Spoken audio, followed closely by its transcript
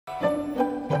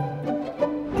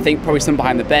I think probably some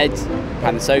behind the bed,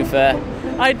 behind the sofa.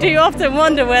 I do often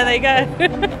wonder where they go.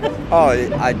 Oh,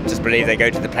 I just believe they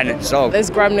go to the pennant sock. There's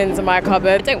gremlins in my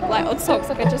cupboard. I don't like odd socks,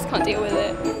 like I just can't deal with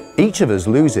it. Each of us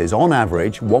loses, on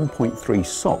average, 1.3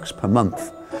 socks per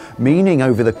month, meaning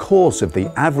over the course of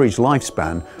the average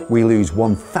lifespan, we lose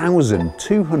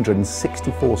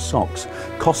 1,264 socks,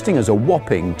 costing us a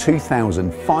whopping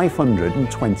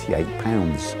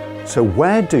 £2,528. So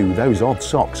where do those odd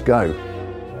socks go?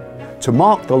 To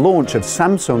mark the launch of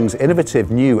Samsung's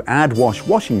innovative new AddWash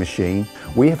washing machine,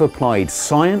 we have applied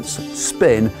science,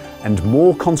 spin, and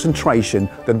more concentration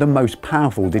than the most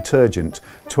powerful detergent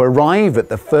to arrive at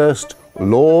the first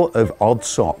law of odd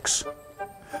socks.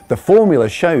 The formula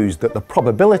shows that the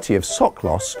probability of sock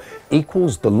loss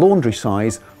equals the laundry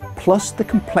size plus the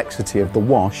complexity of the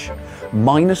wash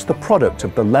minus the product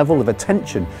of the level of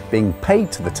attention being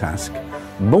paid to the task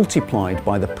multiplied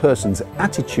by the person's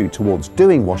attitude towards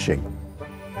doing washing.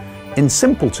 In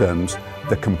simple terms,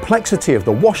 the complexity of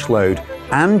the wash load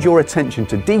and your attention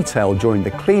to detail during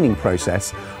the cleaning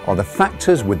process are the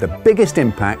factors with the biggest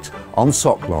impact on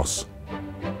sock loss.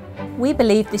 We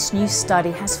believe this new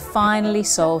study has finally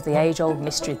solved the age-old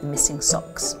mystery of the missing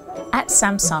socks. At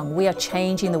Samsung, we are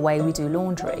changing the way we do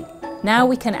laundry. Now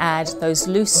we can add those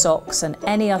loose socks and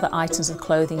any other items of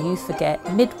clothing you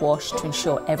forget mid-wash to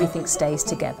ensure everything stays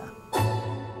together.